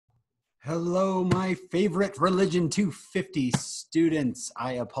Hello, my favorite Religion 250 students.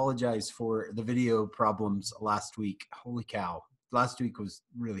 I apologize for the video problems last week. Holy cow. Last week was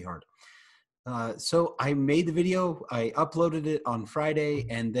really hard. So I made the video, I uploaded it on Friday,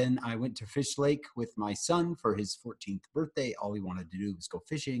 and then I went to Fish Lake with my son for his 14th birthday. All he wanted to do was go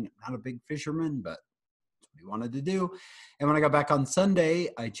fishing. I'm not a big fisherman, but that's what he wanted to do. And when I got back on Sunday,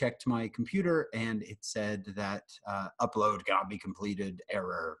 I checked my computer and it said that upload cannot be completed,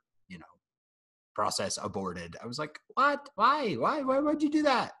 error, process aborted. I was like, what? Why would you do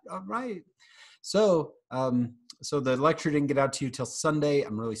that? All right. So the lecture didn't get out to you till Sunday.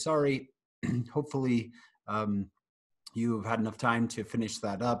 I'm really sorry. Hopefully you've had enough time to finish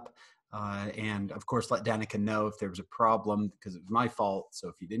that up. And of course, let Danica know if there was a problem, because it was my fault. So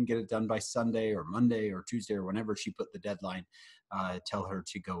if you didn't get it done by Sunday or Monday or Tuesday or whenever she put the deadline, tell her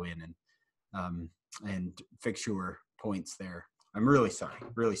to go in and fix your points there. I'm really sorry,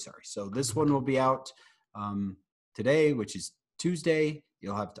 really sorry. So this one will be out today, which is Tuesday.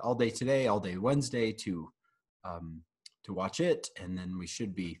 You'll have all day today, all day Wednesday to watch it, and then we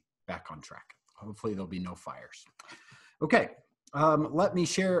should be back on track. Hopefully there'll be no fires. Okay, let me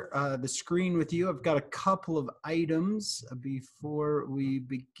share the screen with you. I've got a couple of items before we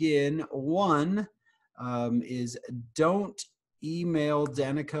begin. One is don't email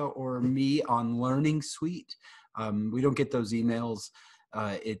Danica or me on Learning Suite. We don't get those emails.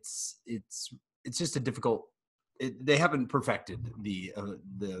 It's just a difficult. They haven't perfected the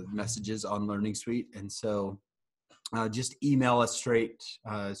messages on Learning Suite, and so just email us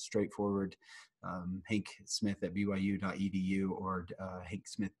straightforward. Hank Smith at byu.edu or Hank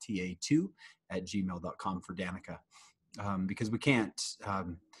Smith TA2 at gmail.com for Danica, because we can't.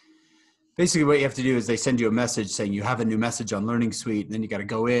 Basically, what you have to do is they send you a message saying you have a new message on Learning Suite, and then you got to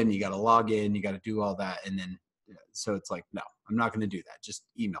go in, you got to log in, you got to do all that, and then. So it's like, no, I'm not going to do that. Just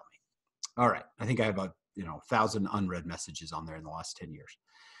email me. All right. I think I have 1,000 unread messages on there in the last 10 years.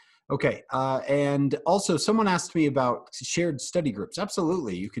 Okay. And also someone asked me about shared study groups.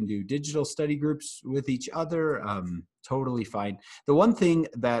 Absolutely. You can do digital study groups with each other. Totally fine. The one thing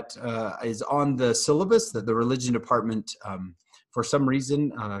that is on the syllabus that the religion department, for some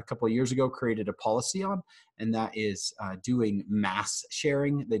reason, a couple of years ago created a policy on, and that is doing mass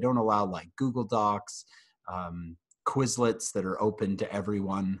sharing. They don't allow like Google Docs, Quizlets that are open to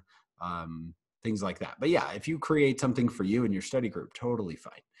everyone, things like that. But yeah, if you create something for you in your study group, totally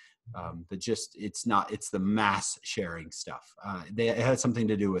fine. But just, it's the mass sharing stuff. It has something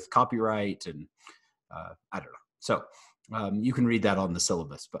to do with copyright and I don't know. So you can read that on the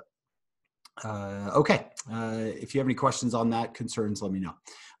syllabus, but okay. If you have any questions on that, concerns, let me know.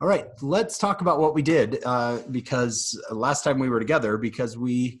 All right, let's talk about what we did because last time we were together, because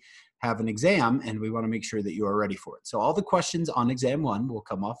we have an exam and we want to make sure that you are ready for it. So all the questions on exam 1 will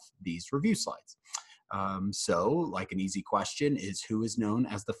come off these review slides. So like an easy question is, who is known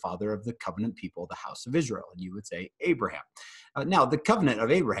as the father of the covenant people, the house of Israel? And you would say Abraham. Now the covenant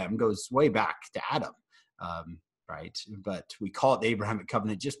of Abraham goes way back to Adam, right? But we call it the Abrahamic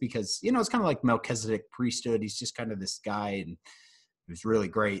covenant just because, it's kind of like Melchizedek priesthood. He's just kind of this guy, and it was really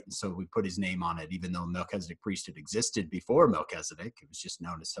great. And so we put his name on it, even though Melchizedek priesthood existed before Melchizedek. It was just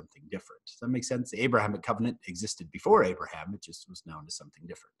known as something different. Does that make sense? The Abrahamic covenant existed before Abraham. It just was known as something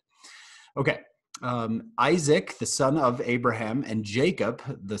different. Okay. Isaac, the son of Abraham, and Jacob,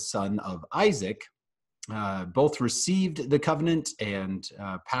 the son of Isaac, both received the covenant and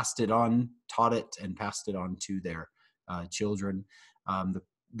passed it on, taught it, and passed it on to their children.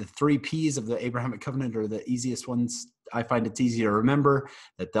 The 3 P's of the Abrahamic covenant are the easiest ones. I find it's easy to remember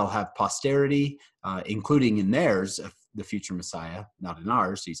that they'll have posterity, including in theirs, the future Messiah, not in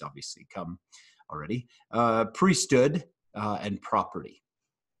ours. He's obviously come already. Priesthood and property,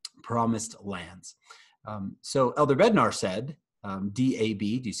 promised lands. So Elder Bednar said,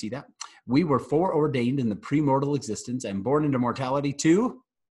 D-A-B, do you see that? We were foreordained in the premortal existence and born into mortality to,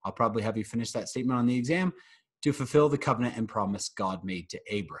 I'll probably have you finish that statement on the exam, to fulfill the covenant and promise God made to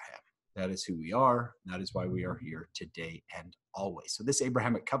Abraham. That is who we are. That is why we are here today and always. So this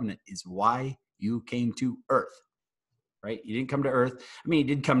Abrahamic covenant is why you came to earth, right? You didn't come to earth. I mean,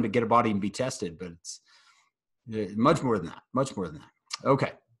 you did come to get a body and be tested, but it's much more than that, much more than that.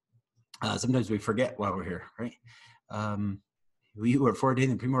 Okay. Sometimes we forget why we're here, right? We were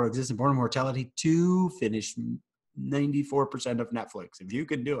foreordained in premortal existence, born in mortality to finish 94% of Netflix. If you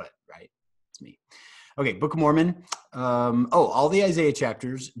can do it, right? It's me. Okay, Book of Mormon. All the Isaiah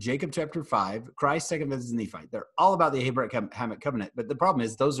chapters, Jacob chapter 5, Christ, 2nd Visit, Nephi. They're all about the Abrahamic covenant. But the problem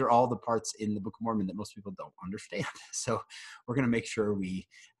is those are all the parts in the Book of Mormon that most people don't understand. So we're going to make sure we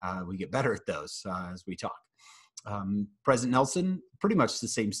get better at those as we talk. President Nelson, pretty much the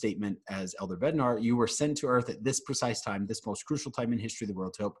same statement as Elder Bednar. You were sent to earth at this precise time, this most crucial time in history of the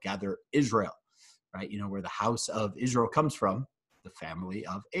world, to help gather Israel, right? You know, where the house of Israel comes from, the family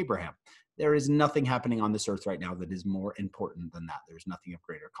of Abraham. There is nothing happening on this earth right now that is more important than that. There's nothing of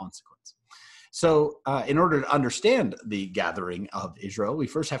greater consequence. So in order to understand the gathering of Israel, we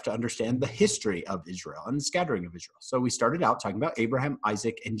first have to understand the history of Israel and the scattering of Israel. So we started out talking about Abraham,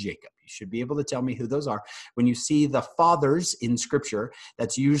 Isaac, and Jacob. You should be able to tell me who those are. When you see the fathers in Scripture,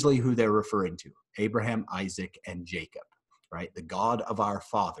 that's usually who they're referring to: Abraham, Isaac, and Jacob, right? The God of our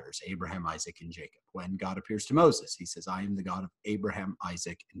fathers, Abraham, Isaac, and Jacob. When God appears to Moses, he says, I am the God of Abraham,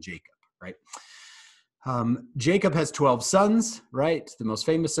 Isaac, and Jacob, right? Jacob has 12 sons, right? The most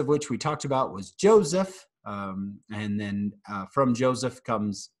famous of which we talked about was Joseph. And then from Joseph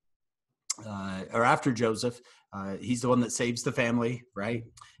comes, or after Joseph, he's the one that saves the family, right?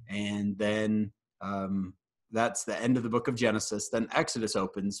 And then that's the end of the book of Genesis. Then Exodus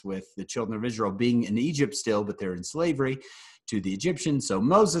opens with the children of Israel being in Egypt still, but they're in slavery to the Egyptians. So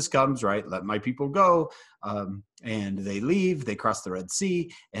Moses comes, right? Let my people go. And they leave, they cross the Red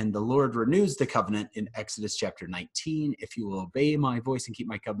Sea, and the Lord renews the covenant in Exodus chapter 19. If you will obey my voice and keep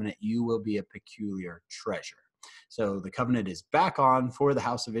my covenant, you will be a peculiar treasure. So the covenant is back on for the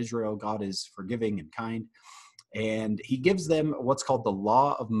house of Israel. God is forgiving and kind. And he gives them what's called the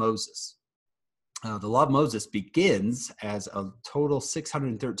Law of Moses. The Law of Moses begins as a total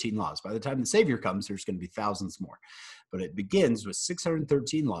 613 laws. By the time the Savior comes, there's going to be thousands more. But it begins with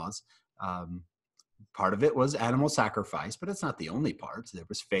 613 laws. Part of it was animal sacrifice, but it's not the only part. There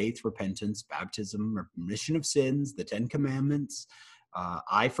was faith, repentance, baptism, remission of sins, the 10 Commandments.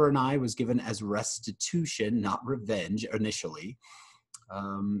 Eye for an eye was given as restitution, not revenge initially.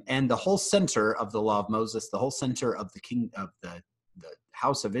 And the whole center of the Law of Moses, the whole center of the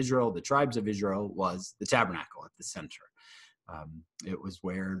house of Israel, the tribes of Israel, was the tabernacle at the center. It was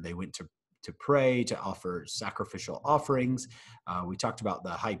where they went to pray, to offer sacrificial offerings. We talked about the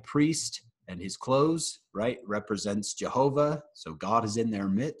high priest and his clothes, right, represents Jehovah. So God is in their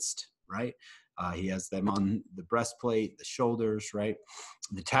midst, right? He has them on the breastplate, the shoulders, right?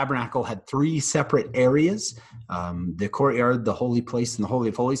 The tabernacle had 3 separate areas: the courtyard, the holy place, and the Holy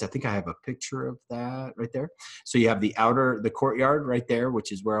of Holies. I think I have a picture of that right there. So you have the courtyard right there,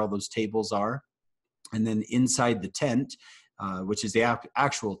 which is where all those tables are. And then inside the tent, which is the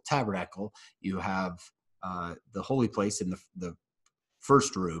actual tabernacle, you have the holy place in the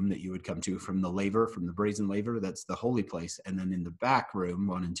first room that you would come to from the brazen laver. That's the holy place. And then in the back room,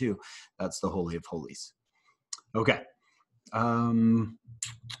 1 and 2, that's the Holy of Holies. Okay.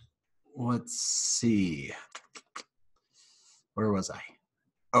 Let's see. Where was I?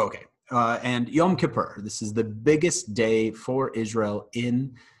 Oh, okay. And Yom Kippur. This is the biggest day for Israel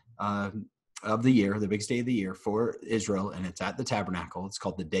of the year, the biggest day of the year for Israel, and it's at the tabernacle. It's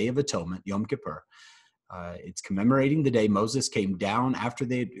called the Day of Atonement, Yom Kippur. It's commemorating the day Moses came down after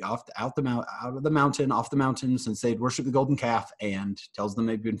they'd off the mountain, since they'd worshipped the golden calf, and tells them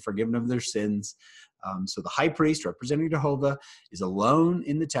they've been forgiven of their sins. So the high priest, representing Jehovah, is alone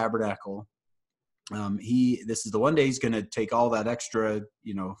in the tabernacle. This is the one day he's going to take all that extra,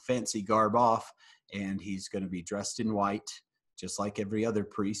 fancy garb off, and he's going to be dressed in white, just like every other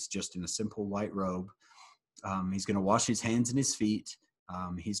priest, just in a simple white robe. He's going to wash his hands and his feet.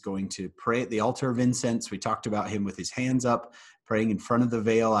 He's going to pray at the altar of incense. We talked about him with his hands up, praying in front of the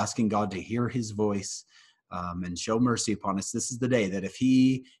veil, asking God to hear his voice and show mercy upon us. This is the day that if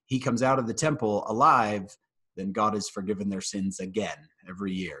he comes out of the temple alive, then God has forgiven their sins again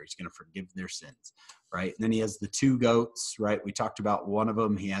every year. He's going to forgive their sins, right? And then he has the 2 goats, right? We talked about one of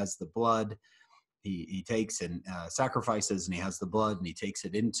them. He has the blood. He takes and sacrifices, and he has the blood, and he takes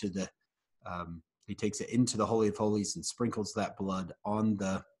it into the Holy of Holies and sprinkles that blood on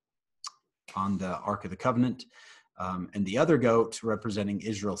the Ark of the Covenant. And the other goat, representing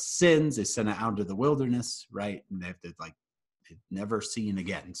Israel's sins, is sent out into the wilderness, right? And they have to never seen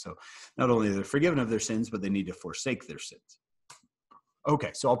again. So not only are they forgiven of their sins, but they need to forsake their sins.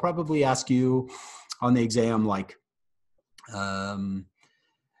 Okay, so I'll probably ask you on the exam,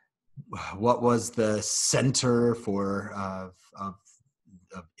 what was the center of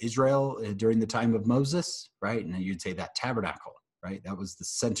Israel during the time of Moses, right? And you'd say that tabernacle, right? That was the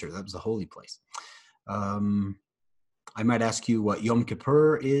center. That was the holy place. I might ask you what Yom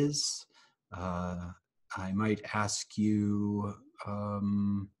Kippur is. I might ask you, I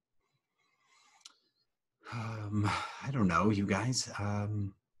don't know, you guys.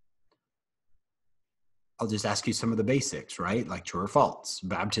 I'll just ask you some of the basics, right? Like true or false.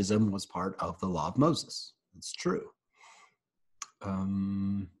 Baptism was part of the Law of Moses. It's true.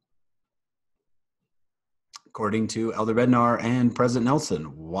 according to Elder Bednar and President Nelson,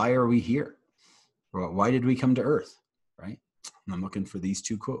 why are we here? Why did we come to Earth, right? And I'm looking for these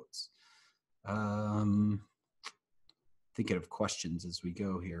two quotes. Thinking of questions as we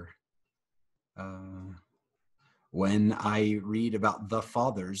go here. When I read about the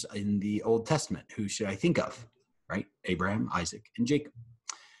fathers in the Old Testament, who should I think of, right? Abraham, Isaac, and Jacob.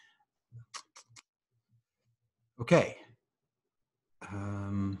 Okay.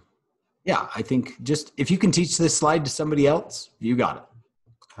 Yeah, I think just if you can teach this slide to somebody else, you got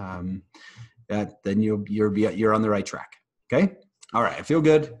it. Then you're on the right track. Okay. All right. I feel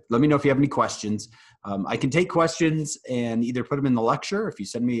good. Let me know if you have any questions. I can take questions and either put them in the lecture. If you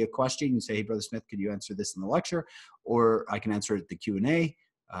send me a question, you say, "Hey, Brother Smith, could you answer this in the lecture?" Or I can answer it at the Q&A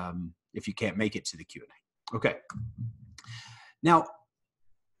if you can't make it to the Q&A. Okay. Now,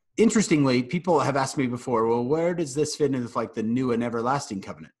 interestingly, people have asked me before, well, where does this fit in with like the new and everlasting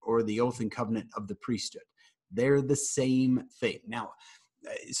covenant or the oath and covenant of the priesthood? They're the same thing. Now,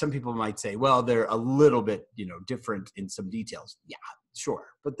 some people might say, well, they're a little bit, different in some details. Yeah, sure.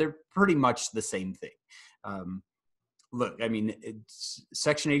 But they're pretty much the same thing. Look, I mean,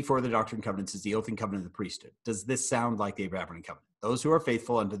 Section 84 of the Doctrine and Covenants is the oath and covenant of the priesthood. Does this sound like the Abrahamic covenant? Those who are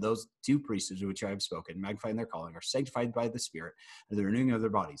faithful unto those two priesthoods which I have spoken, magnifying their calling, are sanctified by the Spirit and the renewing of their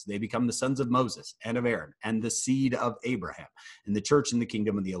bodies. They become the sons of Moses and of Aaron and the seed of Abraham, and the church and the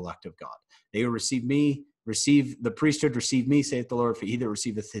kingdom of the elect of God. They who receive me, receive the priesthood, receive me, saith the Lord. For he that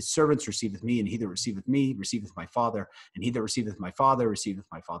receiveth his servants receiveth me, and he that receiveth me receiveth my Father, and he that receiveth my Father receiveth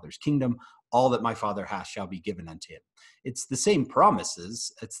my Father's kingdom. All that my Father hath shall be given unto him. It's the same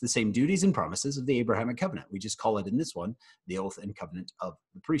promises. It's the same duties and promises of the Abrahamic covenant. We just call it in this one the oath and covenant of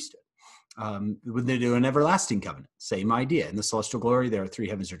the priesthood. With the new and everlasting covenant, same idea. In the celestial glory, there are 3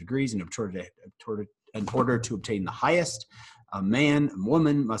 heavens or degrees, and in order to obtain the highest, a man and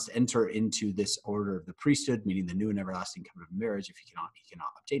woman must enter into this order of the priesthood, meaning the new and everlasting covenant of marriage. If he cannot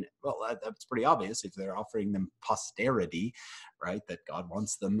obtain it. Well, that's pretty obvious. If they're offering them posterity, right, that God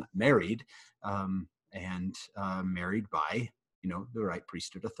wants them married, and married by, the right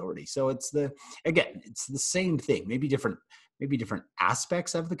priesthood authority. So it's the same thing, maybe different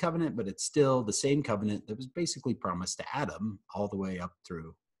aspects of the covenant, but it's still the same covenant that was basically promised to Adam all the way up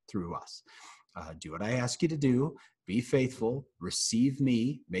through us. Do what I ask you to do, be faithful, receive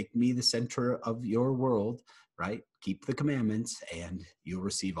me, make me the center of your world, right? Keep the commandments, and you'll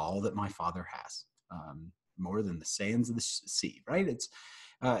receive all that my Father has, more than the sands of the sea, right?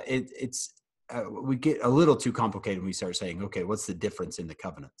 We get a little too complicated when we start saying, okay, what's the difference in the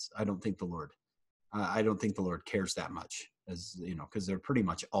covenants? I don't think the Lord cares that much, as because they're pretty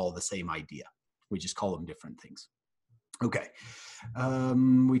much all the same idea. We just call them different things. Okay.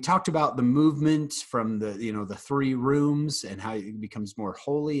 We talked about the movement from the 3 rooms and how it becomes more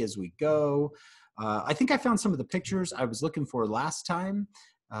holy as we go. I think I found some of the pictures I was looking for last time.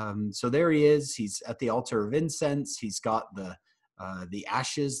 So there he is. He's at the altar of incense. He's got the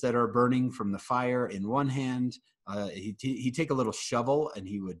ashes that are burning from the fire in one hand. He'd take a little shovel, and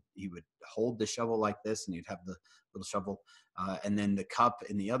he would hold the shovel like this, and he'd have the little shovel, and then the cup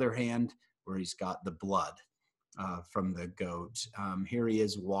in the other hand where he's got the blood from the goat. Here he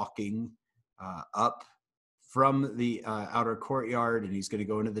is walking up from the outer courtyard, and he's going to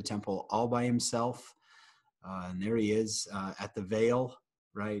go into the temple all by himself. And there he is at the veil,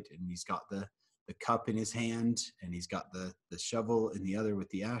 right? And he's got the cup in his hand, and he's got the shovel in the other with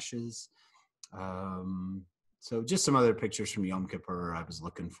the ashes. So just some other pictures from Yom Kippur I was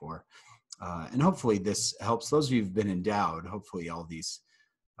looking for. And hopefully this helps those of you who've been endowed. Hopefully all these,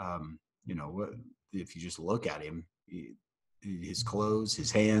 if you just look at him, his clothes,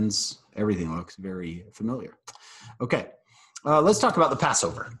 his hands, everything looks very familiar. Okay, let's talk about the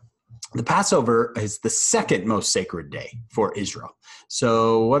Passover. The Passover is the second most sacred day for Israel.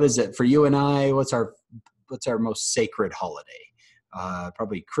 So what is it for you and I? What's our most sacred holiday?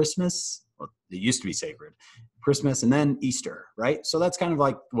 Probably Christmas. Well, it used to be sacred. Christmas and then Easter, right? So that's kind of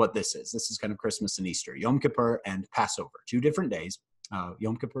like what this is. This is kind of Christmas and Easter. Yom Kippur and Passover, 2 different days.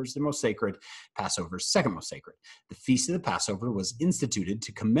 Yom Kippur is the most sacred. Passover is second most sacred. The Feast of the Passover was instituted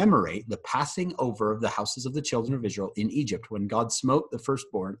to commemorate the passing over of the houses of the children of Israel in Egypt when God smote the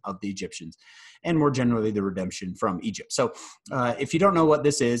firstborn of the Egyptians, and more generally the redemption from Egypt. So if you don't know what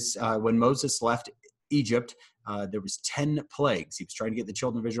this is, when Moses left Egypt, there was 10 plagues. He was trying to get the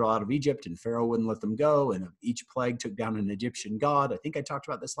children of Israel out of Egypt, and Pharaoh wouldn't let them go, and each plague took down an Egyptian god. I think I talked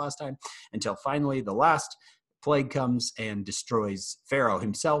about this last time, until finally the last plague comes and destroys Pharaoh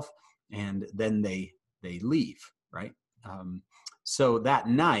himself, and then they leave, right? So that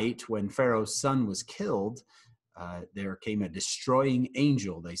night when Pharaoh's son was killed, there came a destroying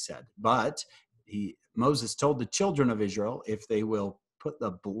angel, they said, but Moses told the children of Israel, if they will put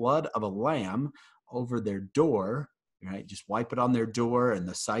the blood of a lamb over their door, right, just wipe it on their door and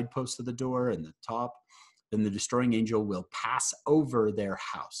the side posts of the door and the top, then the destroying angel will pass over their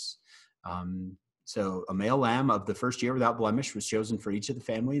house. So a male lamb of the first year without blemish was chosen for each of the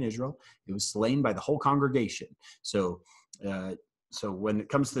family in Israel. It was slain by the whole congregation. So when it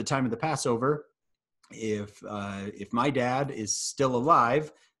comes to the time of the Passover, if my dad is still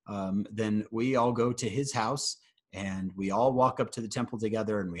alive, then we all go to his house and we all walk up to the temple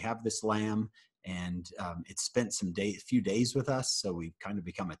together, and we have this lamb, and it's spent a few days with us, so we've kind of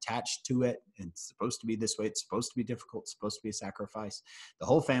become attached to it. It's supposed to be this way. It's supposed to be difficult. It's supposed to be a sacrifice. The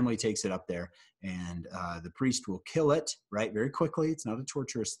whole family takes it up there, and the priest will kill it, right, very quickly. It's not a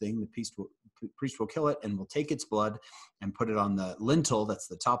torturous thing. The priest will kill it and will take its blood and put it on the lintel, that's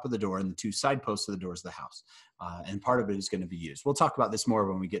the top of the door, and the two side posts of the doors of the house. And part of it is going to be used. We'll talk about this more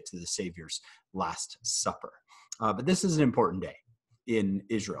when we get to the Savior's Last Supper. But this is an important day in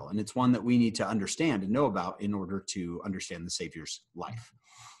Israel, and it's one that we need to understand and know about in order to understand the Savior's life.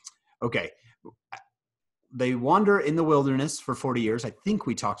 Okay, they wander in the wilderness for 40 years. I think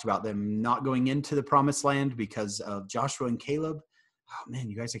we talked about them not going into the promised land because of Joshua and Caleb. Oh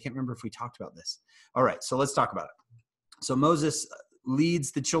man, you guys, I can't remember if we talked about this. All right, so let's talk about it. So Moses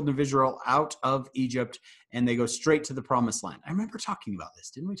leads the children of Israel out of Egypt, and they go straight to the promised land. I remember talking about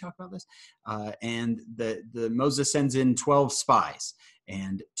this. Didn't we talk about this? And Moses sends in 12 spies,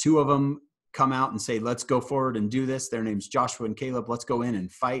 and 2 of them come out and say, let's go forward and do this. Their names Joshua and Caleb. Let's go in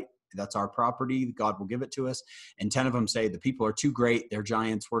and fight. That's our property. God will give it to us. And 10 of them say, the people are too great. They're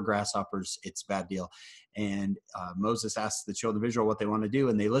giants. We're grasshoppers. It's a bad deal. And Moses asks the children of Israel what they want to do,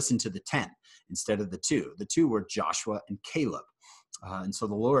 and they listen to the 10 instead of the 2. The 2 were Joshua and Caleb. And so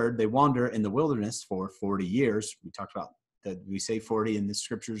they wander in the wilderness for 40 years. We talked about that. We say 40 in the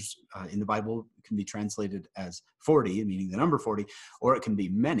scriptures, in the Bible, can be translated as 40, meaning the number 40, or it can be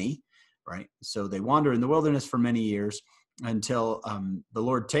many, right? So they wander in the wilderness for many years until the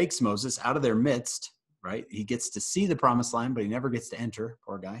Lord takes Moses out of their midst, right? He gets to see the promised land, but he never gets to enter,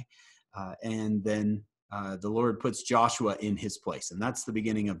 poor guy. And then the Lord puts Joshua in his place. And that's the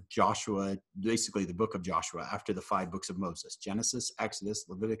beginning of Joshua, basically the book of Joshua, after the 5 books of Moses: Genesis, Exodus,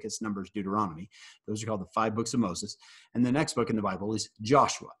 Leviticus, Numbers, Deuteronomy. Those are called the 5 books of Moses. And the next book in the Bible is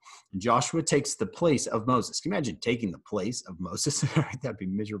Joshua. And Joshua takes the place of Moses. Can you imagine taking the place of Moses? That'd be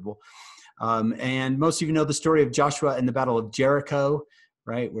miserable. And most of you know the story of Joshua and the Battle of Jericho,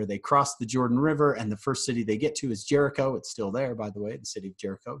 right, where they cross the Jordan River, and the first city they get to is Jericho. It's still there, by the way, the city of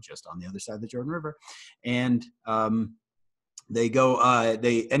Jericho, just on the other side of the Jordan River. And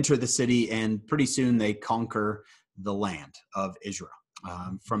they enter the city, and pretty soon they conquer the land of Israel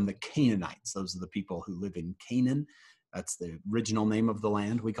from the Canaanites. Those are the people who live in Canaan. That's the original name of the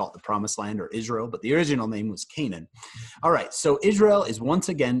land. We call it the Promised Land, or Israel, but the original name was Canaan. All right, so Israel is once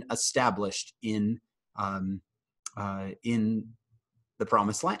again established in the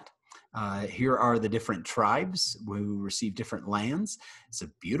Promised Land. Here are the different tribes who receive different lands. It's a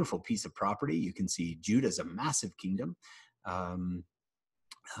beautiful piece of property. You can see Judah is a massive kingdom. The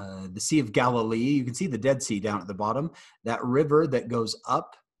Sea of Galilee, you can see the Dead Sea down at the bottom. That river that goes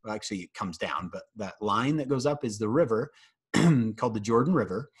up, well, actually it comes down, but that line that goes up is the river called the Jordan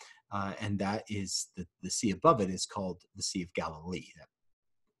River. And that is the sea above it is called the Sea of Galilee. That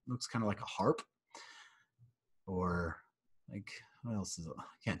looks kind of like a harp, or like, what else is it? I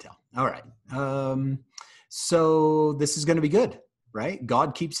can't tell. All right. So this is going to be good, right?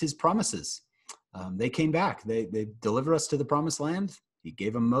 God keeps his promises. They came back. They deliver us to the promised land. He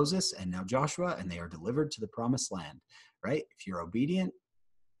gave them Moses and now Joshua, and they are delivered to the promised land, right? If you're obedient,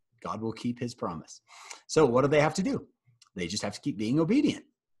 God will keep his promise. So what do they have to do? They just have to keep being obedient.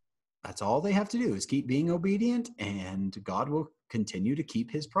 That's all they have to do, is keep being obedient, and God will continue to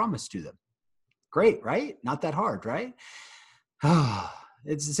keep his promise to them. Great, right? Not that hard, right?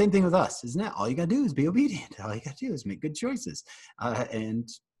 It's the same thing with us, isn't it? All you got to do is be obedient. All you got to do is make good choices. And,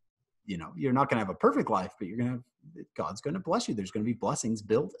 you know, you're not going to have a perfect life, but God's going to bless you. There's going to be blessings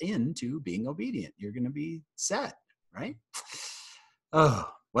built into being obedient. You're going to be set, right? Oh,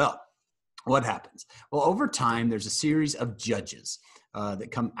 well, what happens? Well, over time, there's a series of judges that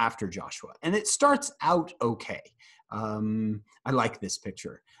come after Joshua. And it starts out okay. I like this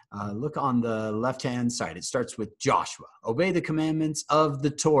picture. Look on the left-hand side. It starts with Joshua. Obey the commandments of the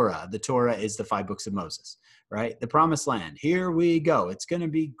Torah. The Torah is the 5 books of Moses, right? The promised land. Here we go. It's going to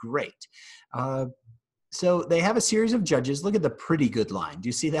be great. So they have a series of judges. Look at the pretty good line. Do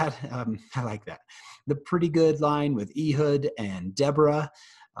you see that? I like that. The pretty good line with Ehud and Deborah.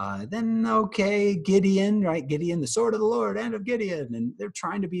 Then, okay, Gideon, right? Gideon, the sword of the Lord, and of Gideon. And they're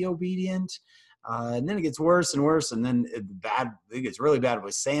trying to be obedient. And then it gets worse and worse. And then it gets really bad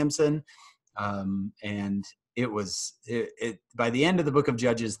with Samson. And by the end of the book of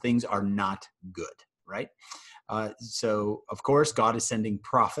Judges, things are not good, right? So, of course, God is sending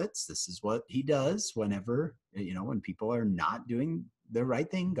prophets. This is what he does whenever, when people are not doing the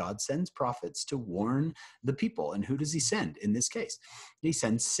right thing. God sends prophets to warn the people. And who does he send in this case? He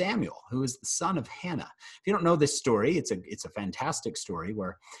sends Samuel, who is the son of Hannah. If you don't know this story, it's a fantastic story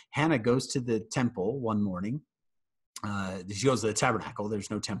where Hannah goes to the temple one morning. She goes to the tabernacle. There's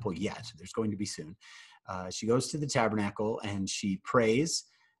no temple yet. There's going to be soon. She goes to the tabernacle and she prays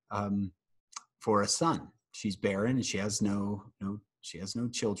for a son. She's barren and she has no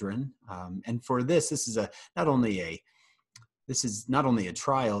children. And for this is not only a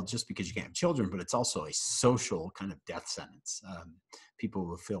trial just because you can't have children, but it's also a social kind of death sentence. People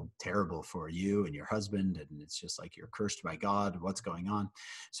will feel terrible for you and your husband, and it's just like you're cursed by God. What's going on?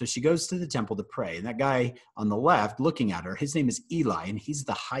 So she goes to the temple to pray. And that guy on the left looking at her, his name is Eli, and he's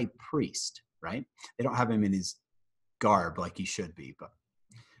the high priest, right? They don't have him in his garb like he should be, but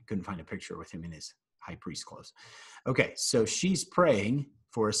couldn't find a picture with him in his high priest clothes. Okay, so she's praying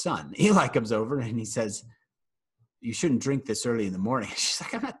for a son. Eli comes over and he says, "You shouldn't drink this early in the morning." She's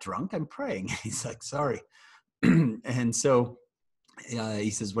like, "I'm not drunk, I'm praying." He's like, "Sorry." And so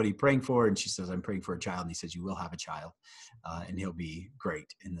he says, "What are you praying for?" And she says, "I'm praying for a child." And he says, "You will have a child, and he'll be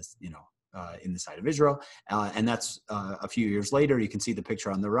great in this, in the sight of Israel." And that's a few years later. You can see the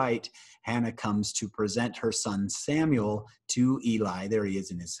picture on the right. Hannah comes to present her son Samuel to Eli. There he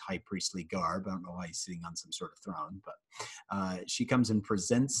is in his high priestly garb. I don't know why he's sitting on some sort of throne, but she comes and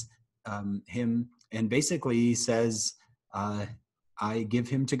presents him, and basically says, "I give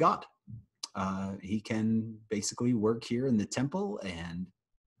him to God. He can basically work here in the temple, and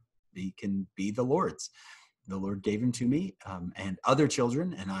he can be the Lord's. The Lord gave him to me and other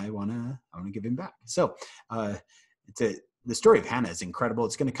children, and I want to give him back." So the story of Hannah is incredible.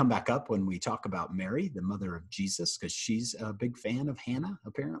 It's going to come back up when we talk about Mary, the mother of Jesus, because she's a big fan of Hannah,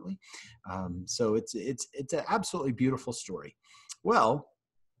 apparently. So it's an absolutely beautiful story. Well,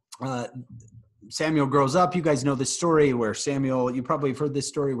 Samuel grows up. You guys know this story you probably have heard this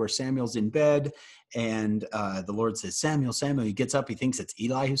story where Samuel's in bed and the Lord says, "Samuel, Samuel." He gets up. He thinks it's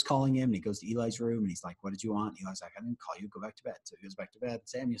Eli who's calling him. And he goes to Eli's room and he's like, "What did you want?" And Eli's like, "I didn't call you. Go back to bed." So he goes back to bed.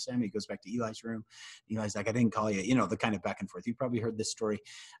 "Samuel, Samuel." He goes back to Eli's room. Eli's like, "I didn't call you." The kind of back and forth. You probably heard this story.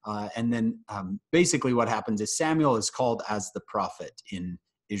 And then basically what happens is Samuel is called as the prophet in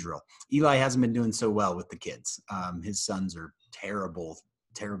Israel. Eli hasn't been doing so well with the kids. His sons are terrible.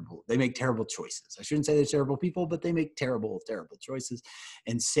 They make terrible choices. I shouldn't say they're terrible people, but they make terrible choices.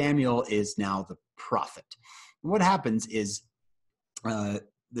 And Samuel is now the prophet. And what happens is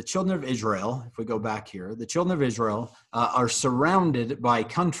the children of Israel, if we go back here, the children of Israel are surrounded by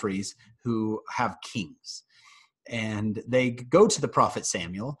countries who have kings. And they go to the prophet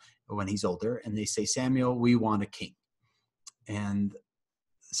Samuel when he's older, and they say, "Samuel, we want a king." And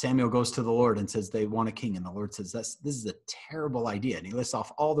Samuel goes to the Lord and says they want a king. And the Lord says, this is a terrible idea. And he lists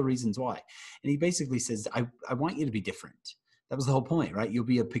off all the reasons why. And he basically says, I want you to be different. That was the whole point, right? You'll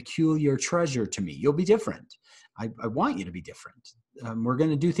be a peculiar treasure to me. You'll be different. I want you to be different. We're going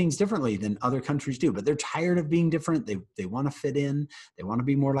to do things differently than other countries do, but they're tired of being different. They want to fit in. They want to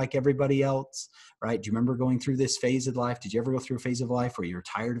be more like everybody else, right? Do you remember going through this phase of life? Did you ever go through a phase of life where you're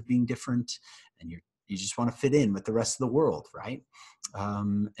tired of being different and you just want to fit in with the rest of the world, right?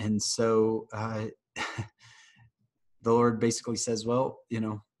 And so the Lord basically says, "Well,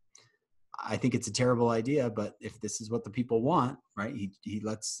 I think it's a terrible idea, but if this is what the people want," right? He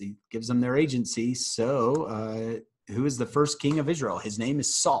gives them their agency. So who is the first king of Israel? His name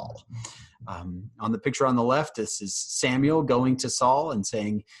is Saul. On the picture on the left, this is Samuel going to Saul and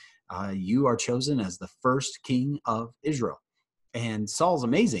saying, "You are chosen as the first king of Israel." And Saul's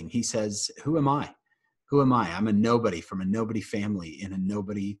amazing. He says, "Who am I? Who am I? I'm a nobody from a nobody family in a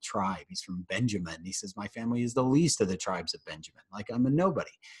nobody tribe." He's from Benjamin. He says, "My family is the least of the tribes of Benjamin. Like, I'm a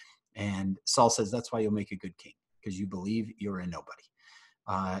nobody." And Saul says, "That's why you'll make a good king, because you believe you're a nobody."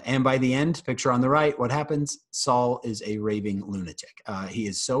 And by the end, picture on the right, what happens? Saul is a raving lunatic. He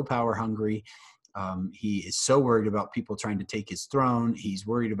is so power hungry. He is so worried about people trying to take his throne. He's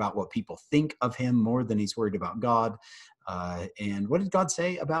worried about what people think of him more than he's worried about God. And what did God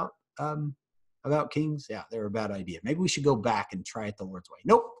say about kings? Yeah, they're a bad idea. Maybe we should go back and try it the Lord's way.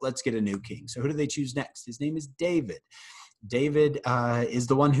 Nope, let's get a new king. So who do they choose next? His name is David. David is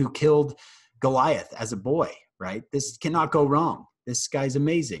the one who killed Goliath as a boy, right? This cannot go wrong. This guy's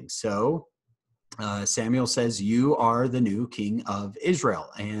amazing. So Samuel says, "You are the new king of Israel."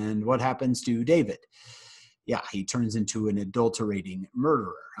 And what happens to David? yeah, he turns into an adulterating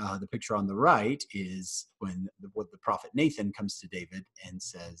murderer. The picture on the right is when the prophet Nathan comes to David and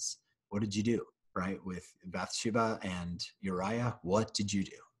says, what did you do, right? With Bathsheba and Uriah, what did you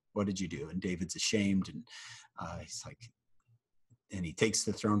do? What did you do? And David's ashamed, and he's like, and he takes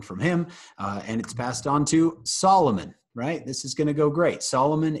the throne from him, and it's passed on to Solomon, right? This is going to go great.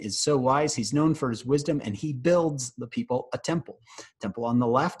 Solomon is so wise. He's known for his wisdom, and he builds the people a temple. Temple on the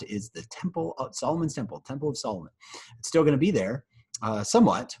left is the temple of Solomon's temple, Temple of Solomon. It's still going to be there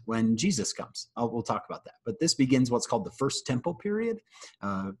somewhat when Jesus comes. We'll talk about that. But this begins what's called the First Temple period,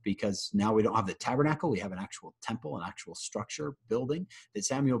 because now we don't have the tabernacle. We have an actual temple, an actual structure, building that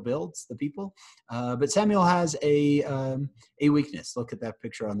Samuel builds the people. But Samuel has a weakness. Look at that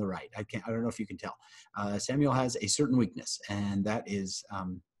picture on the right. I don't know if you can tell. Samuel has a certain weakness, and that is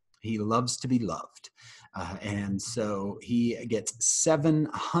he loves to be loved. And so he gets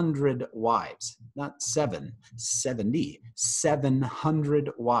 700 wives, not 70,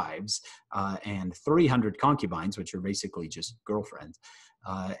 700 wives, and 300 concubines, which are basically just girlfriends.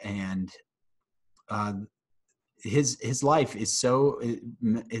 His life is so,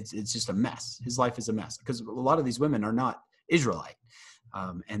 it's just a mess. His life is a mess because a lot of these women are not Israelite,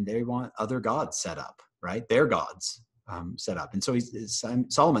 and they want other gods set up, right? Their gods. Set up. And so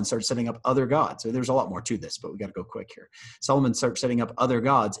Solomon starts setting up other gods. So there's a lot more to this, but we got to go quick here. Solomon starts setting up other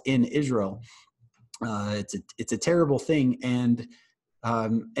gods in Israel. It's a terrible thing. And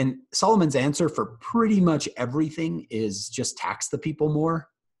Solomon's answer for pretty much everything is just tax the people more.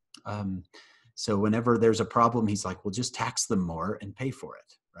 So whenever there's a problem, he's like, well, just tax them more and pay for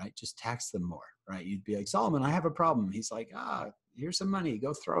it, right? Just tax them more, right? You'd be like, Solomon, I have a problem. He's like, here's some money,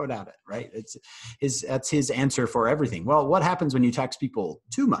 go throw it at it, right? That's his answer for everything. Well, what happens when you tax people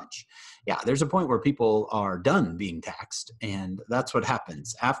too much? Yeah, there's a point where people are done being taxed, and that's what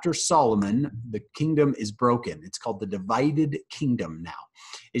happens. After Solomon, the kingdom is broken. It's called the divided kingdom now.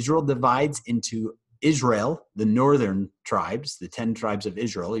 Israel divides into Israel, the northern tribes, the 10 tribes of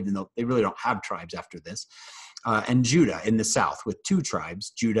Israel, even though they really don't have tribes after this, and Judah in the south with 2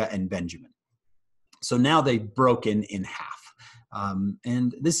 tribes, Judah and Benjamin. So now they've broken in half.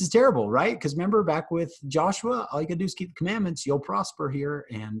 And this is terrible, right? Because remember back with Joshua, all you gotta do is keep the commandments, you'll prosper here,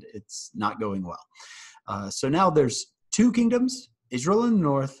 and it's not going well. So now there's 2 kingdoms, Israel in the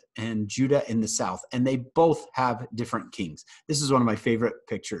north and Judah in the south, and they both have different kings. This is one of my favorite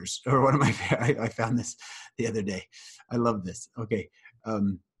pictures, or I found this the other day. I love this. Okay.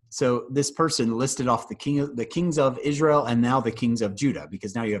 So this person listed off the kings of Israel and now the kings of Judah,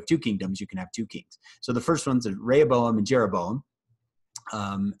 because now you have 2 kingdoms, you can have 2 kings. So the first one's Rehoboam and Jeroboam.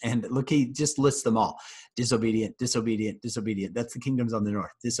 And look, he just lists them all. Disobedient, disobedient, disobedient. That's the kingdoms on the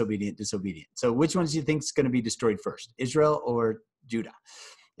north. Disobedient, disobedient. So which ones do you think is going to be destroyed first? Israel or Judah?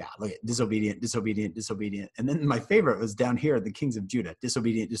 Yeah, look at disobedient, disobedient, disobedient. And then my favorite was down here, the kings of Judah.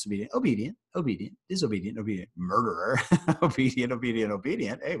 Disobedient, disobedient, obedient, obedient, disobedient, obedient, murderer, obedient, obedient,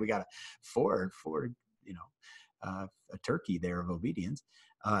 obedient. Hey, we got a turkey there of obedience.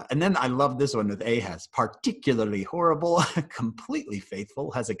 And then I love this one with Ahaz, particularly horrible, completely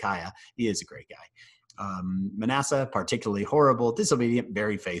faithful. Hezekiah, he is a great guy. Manasseh, particularly horrible, disobedient,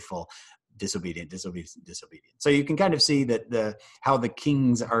 very faithful. Disobedient, disobedient, disobedient. So you can kind of see that how the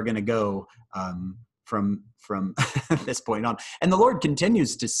kings are going to go from this point on. And the Lord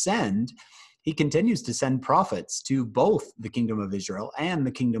continues to send prophets to both the kingdom of Israel and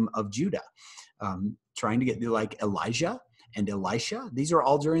the kingdom of Judah, trying to get like Elijah and Elisha. These are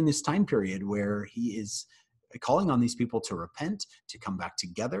all during this time period where he is calling on these people to repent, to come back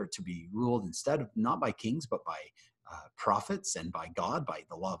together, to be ruled instead of not by kings, but by prophets and by God, by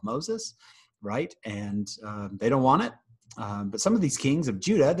the law of Moses, right? And they don't want it. But some of these kings of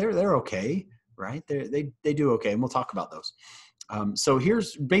Judah, they're okay, right? They do okay, and we'll talk about those. So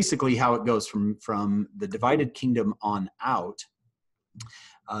here's basically how it goes from the divided kingdom on out.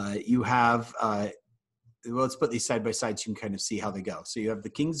 You have well, let's put these side by side so you can kind of see how they go. So you have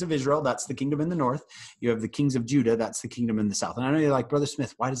the kings of Israel, that's the kingdom in the north. You have the kings of Judah, that's the kingdom in the south. And I know you're like, Brother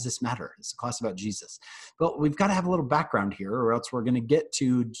Smith, why does this matter? It's a class about Jesus. Well, we've got to have a little background here, or else we're going to get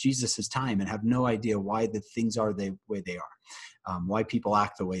to Jesus's time and have no idea why the things are the way they are, why people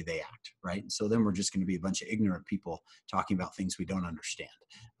act the way they act, right? And so then we're just going to be a bunch of ignorant people talking about things we don't understand.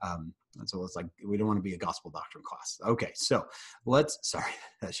 And so it's like, we don't want to be a gospel doctrine class. Okay, so sorry,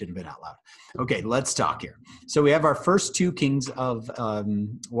 that shouldn't have been out loud. Okay, let's talk here. So we have our first 2 kings of,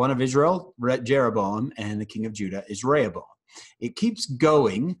 one of Israel, Jeroboam, and the king of Judah is Rehoboam. It keeps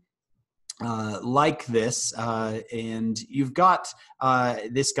going like this, and you've got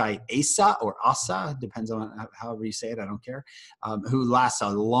this guy Asa or Asa, depends on however you say it, I don't care, who lasts a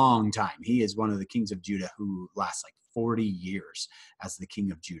long time. He is one of the kings of Judah who lasts like 40 years as the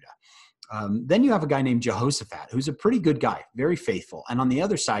king of Judah. Then you have a guy named Jehoshaphat, who's a pretty good guy, very faithful. And on the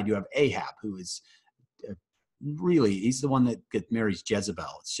other side, you have Ahab, who is really, he's the one that marries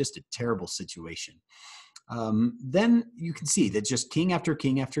Jezebel. It's just a terrible situation. Then you can see that just king after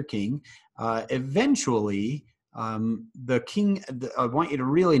king after king. Eventually, the king I want you to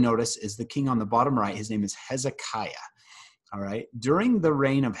really notice is the king on the bottom right. His name is Hezekiah. All right. During the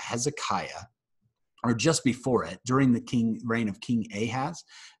reign of Hezekiah, or just before it, during the reign of King Ahaz,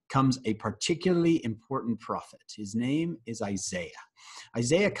 comes a particularly important prophet. His name is Isaiah.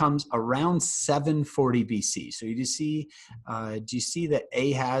 Isaiah comes around 740 BC. So do you see that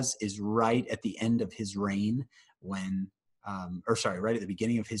Ahaz is right at the end of his reign when, right at the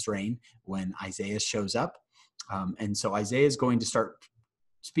beginning of his reign when Isaiah shows up? And so Isaiah is going to start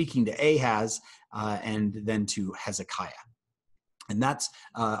speaking to Ahaz and then to Hezekiah. And that's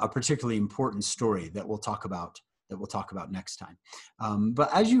a particularly important story that we'll talk about next time.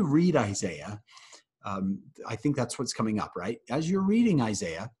 But as you read Isaiah, I think that's what's coming up, right? As you're reading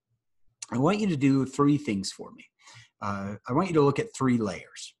Isaiah, I want you to do three things for me. I want you to look at three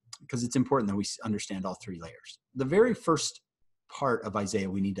layers, because it's important that we understand all three layers. The very first part of Isaiah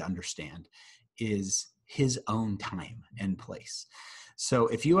we need to understand is his own time and place. So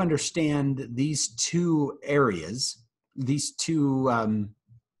if you understand these two areas, these two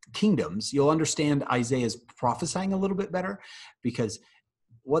kingdoms, you'll understand Isaiah's prophesying a little bit better, because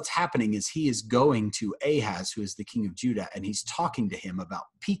what's happening is he is going to Ahaz, who is the king of Judah, and he's talking to him about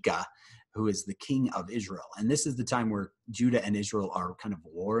Pekah, who is the king of Israel. And this is the time where Judah and Israel are kind of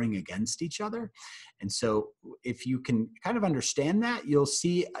warring against each other. And so if you can kind of understand that,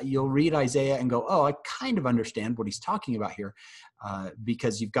 you'll read Isaiah and go, oh, I kind of understand what he's talking about here,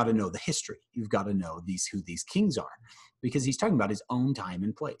 because you've got to know the history. You've got to know who these kings are, because he's talking about his own time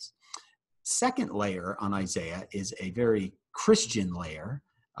and place. Second layer on Isaiah is a very Christian layer,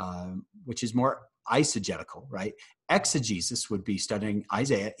 which is more eisegetical, right? Exegesis would be studying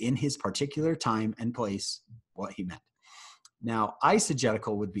Isaiah in his particular time and place, what he meant. Now,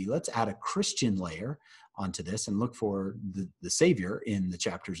 eisegetical would be, let's add a Christian layer onto this and look for the Savior in the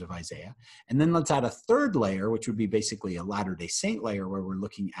chapters of Isaiah. And then let's add a third layer, which would be basically a Latter-day Saint layer, where we're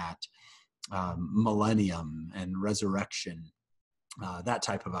looking at millennium and resurrection, that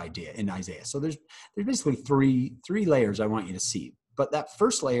type of idea in Isaiah. So there's basically three layers I want you to see. But that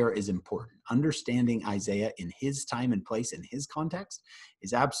first layer is important. Understanding Isaiah in his time and place, in his context,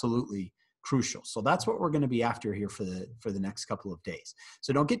 is absolutely crucial. So that's what we're going to be after here for the next couple of days.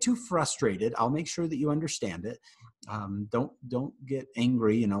 So don't get too frustrated. I'll make sure that you understand it. Don't get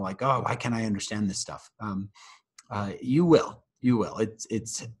angry, like, oh, why can't I understand this stuff? You will.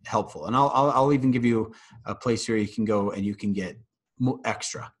 It's helpful. And I'll even give you a place where you can go and you can get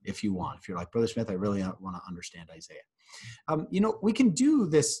extra if you want. If you're like, Brother Smith, I really want to understand Isaiah. We can do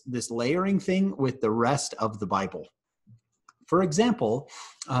this layering thing with the rest of the Bible. For example,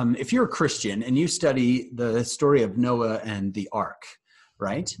 if you're a Christian and you study the story of Noah and the ark,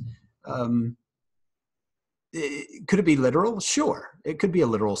 right? Could it be literal? Sure. It could be a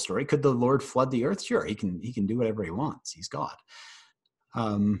literal story. Could the Lord flood the earth? Sure. He can do whatever he wants. He's God.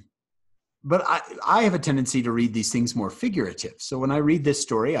 But I have a tendency to read these things more figurative. So when I read this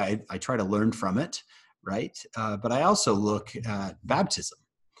story, I try to learn from it, right? But I also look at baptism,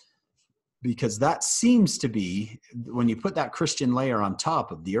 because that seems to be, when you put that Christian layer on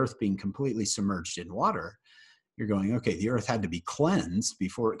top of the earth being completely submerged in water, you're going, okay, the earth had to be cleansed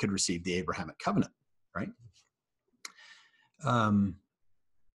before it could receive the Abrahamic covenant, right? I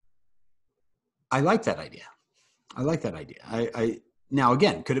like that idea. Now,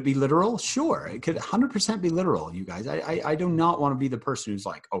 again, could it be literal? Sure. It could 100% be literal, you guys. I do not want to be the person who's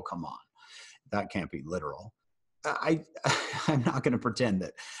like, oh, come on, that can't be literal. I'm not going to pretend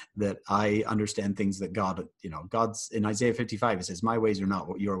that I understand things that God's in Isaiah 55, it says, my ways are not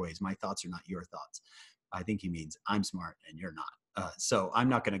your ways. My thoughts are not your thoughts. I think he means I'm smart and you're not. So I'm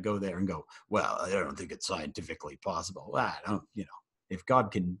not going to go there and go, well, I don't think it's scientifically possible. If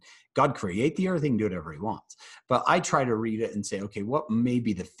God create the earth, he can do whatever he wants. But I try to read it and say, okay, what may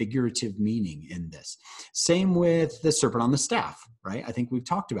be the figurative meaning in this? Same with the serpent on the staff, right? I think we've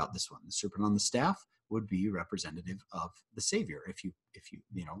talked about this one. The serpent on the staff would be representative of the Savior. If you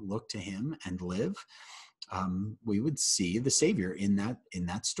look to him and live, we would see the Savior in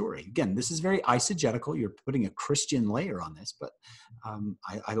that story. Again, this is very eisegetical. You're putting a Christian layer on this, but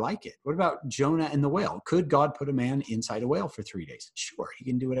I like it. What about Jonah and the whale? Could God put a man inside a whale for 3 days? Sure, he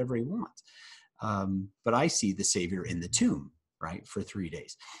can do whatever he wants. But I see the Savior in the tomb, right, for 3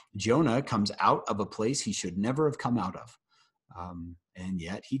 days. Jonah comes out of a place he should never have come out of, and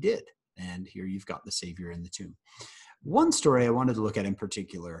yet he did. And here you've got the Savior in the tomb. One story I wanted to look at in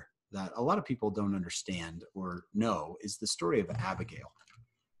particular that a lot of people don't understand or know is the story of Abigail.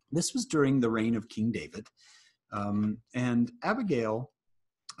 This was during the reign of King David. And Abigail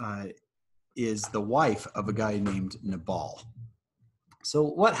is the wife of a guy named Nabal. So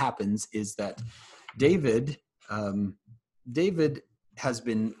what happens is that David has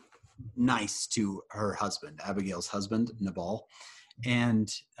been nice to her husband, Abigail's husband, Nabal.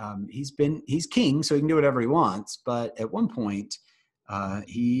 And he's king, so he can do whatever he wants. But at one point,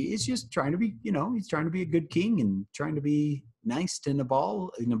 he is just trying to be, he's trying to be a good king and trying to be nice to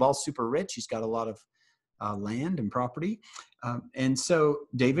Nabal. Nabal's super rich. He's got a lot of land and property. And so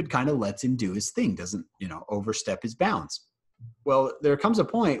David kind of lets him do his thing, doesn't, overstep his bounds. Well, there comes a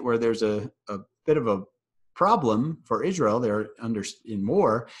point where there's a bit of a problem for Israel. They're in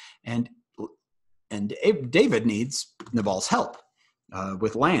war, and David needs Nabal's help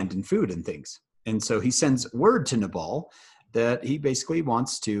with land and food and things. And so he sends word to Nabal that he basically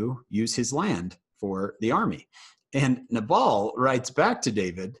wants to use his land for the army. And Nabal writes back to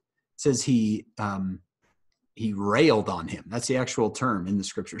David, says he railed on him. That's the actual term in the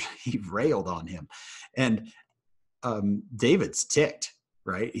scriptures. He railed on him. And David's ticked,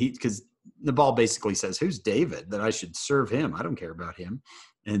 right? Because Nabal basically says, who's David that I should serve him? I don't care about him.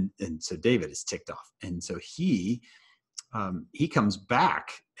 And so David is ticked off. And so he comes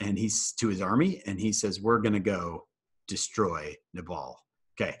back and he's to his army and he says, we're going to go destroy Nabal.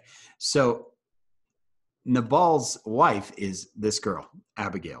 Okay. So Nabal's wife is this girl,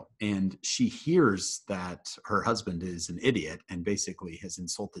 Abigail, and she hears that her husband is an idiot and basically has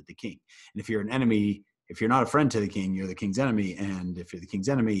insulted the king. And if you're an enemy, if you're not a friend to the king, you're the king's enemy. And if you're the king's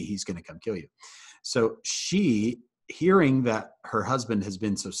enemy, he's going to come kill you. So she, hearing that her husband has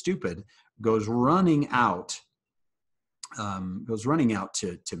been so stupid, goes running out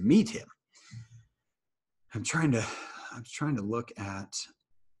to meet him. I'm trying to look at,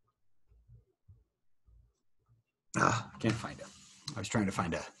 I can't find it. I was trying to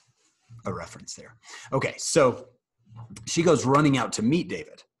find a reference there. Okay, so she goes running out to meet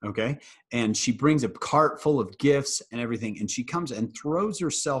David, okay? And she brings a cart full of gifts and everything, and she comes and throws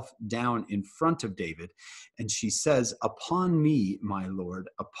herself down in front of David, and she says, upon me, my Lord,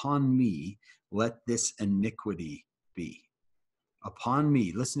 upon me, let this iniquity be. Upon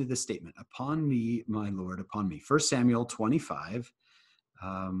me, listen to this statement, upon me, my Lord, upon me. 1 Samuel 25,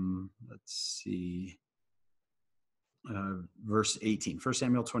 let's see, verse 18, 1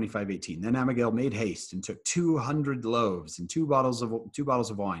 Samuel 25, 18. Then Abigail made haste and took 200 loaves and two bottles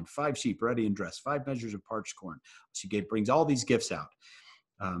of wine, 5 sheep ready and dressed, 5 measures of parched corn. She brings all these gifts out,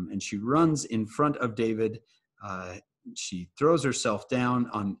 and she runs in front of David. She throws herself down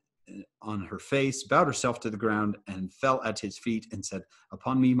on her face, bowed herself to the ground, and fell at his feet and said,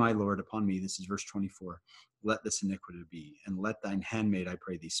 upon me, my Lord, upon me. This is verse 24. Let this iniquity be, and let thine handmaid, I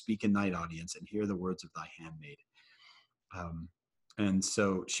pray thee, speak in thine audience and hear the words of thy handmaid. And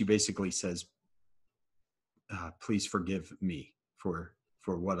so she basically says, please forgive me for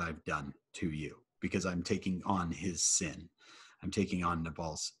what I've done to you, because I'm taking on his sin. I'm taking on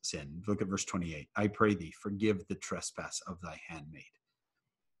Nabal's sin. Look at verse 28. I pray thee, forgive the trespass of thy handmaid.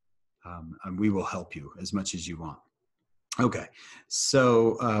 And we will help you as much as you want. Okay.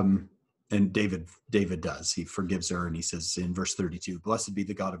 So, and David does. He forgives her, and he says in verse 32, blessed be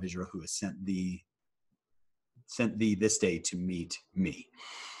the God of Israel who has sent thee this day to meet me.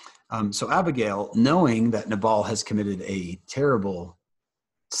 So Abigail, knowing that Nabal has committed a terrible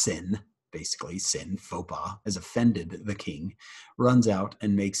sin, basically sin, faux pas, has offended the king, runs out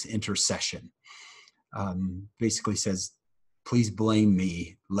and makes intercession. Basically says, please blame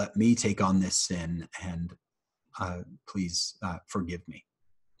me, let me take on this sin, and please forgive me.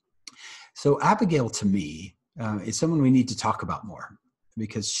 So Abigail, to me, is someone we need to talk about more,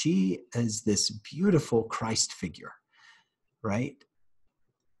 because she is this beautiful Christ figure, right?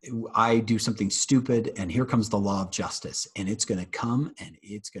 I do something stupid, and here comes the law of justice, and it's going to come and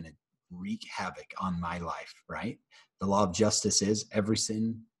it's going to wreak havoc on my life, right? The law of justice is every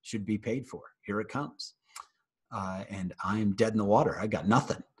sin should be paid for. Here it comes. And I'm dead in the water. I got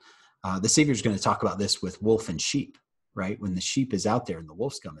nothing. The Savior's going to talk about this with wolf and sheep, right? When the sheep is out there and the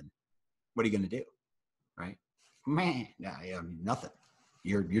wolf's coming, what are you going to do, right? Man, I am nothing.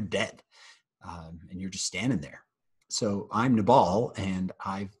 You're dead. and you're just standing there. So I'm Nabal, and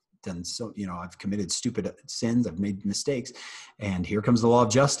I've done so, I've committed stupid sins, I've made mistakes, and here comes the law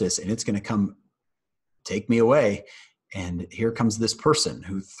of justice, and it's going to come take me away. And here comes this person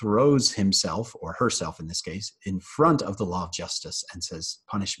who throws himself, or herself in this case, in front of the law of justice and says,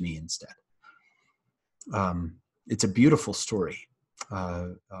 punish me instead. It's a beautiful story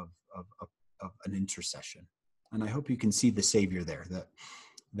of an intercession. And I hope you can see the Savior there,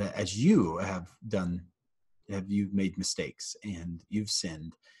 that as you you've made mistakes and you've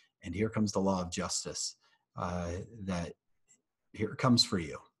sinned, and here comes the law of justice, that here it comes for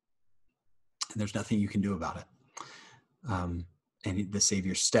you. And there's nothing you can do about it. And the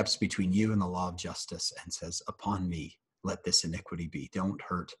Savior steps between you and the law of justice and says, upon me, let this iniquity be. Don't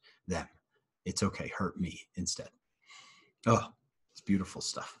hurt them. It's okay. Hurt me instead. Oh, it's beautiful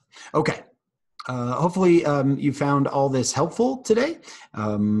stuff. Okay. Hopefully you found all this helpful today.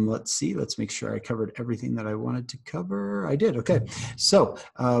 Let's see. Let's make sure I covered everything that I wanted to cover. I did. Okay. So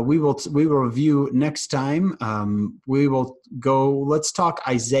we will review next time. Let's talk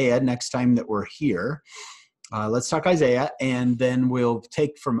Isaiah next time that we're here. Let's talk Isaiah, and then we'll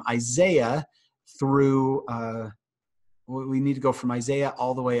take from Isaiah through, we need to go from Isaiah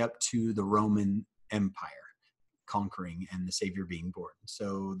all the way up to the Roman Empire conquering and the Savior being born.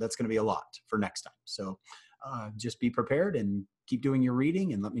 So that's going to be a lot for next time. So just be prepared and keep doing your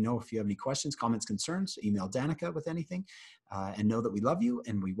reading, and let me know if you have any questions, comments, concerns. Email Danica with anything, and know that we love you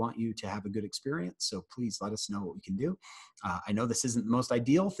and we want you to have a good experience. So please let us know what we can do. I know this isn't the most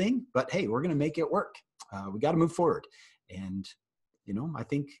ideal thing, but hey, we're going to make it work. We got to move forward. And, I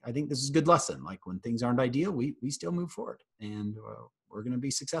think this is a good lesson. Like, when things aren't ideal, we still move forward, and we're going to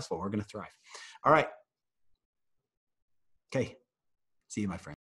be successful. We're going to thrive. All right. Okay. See you, my friend.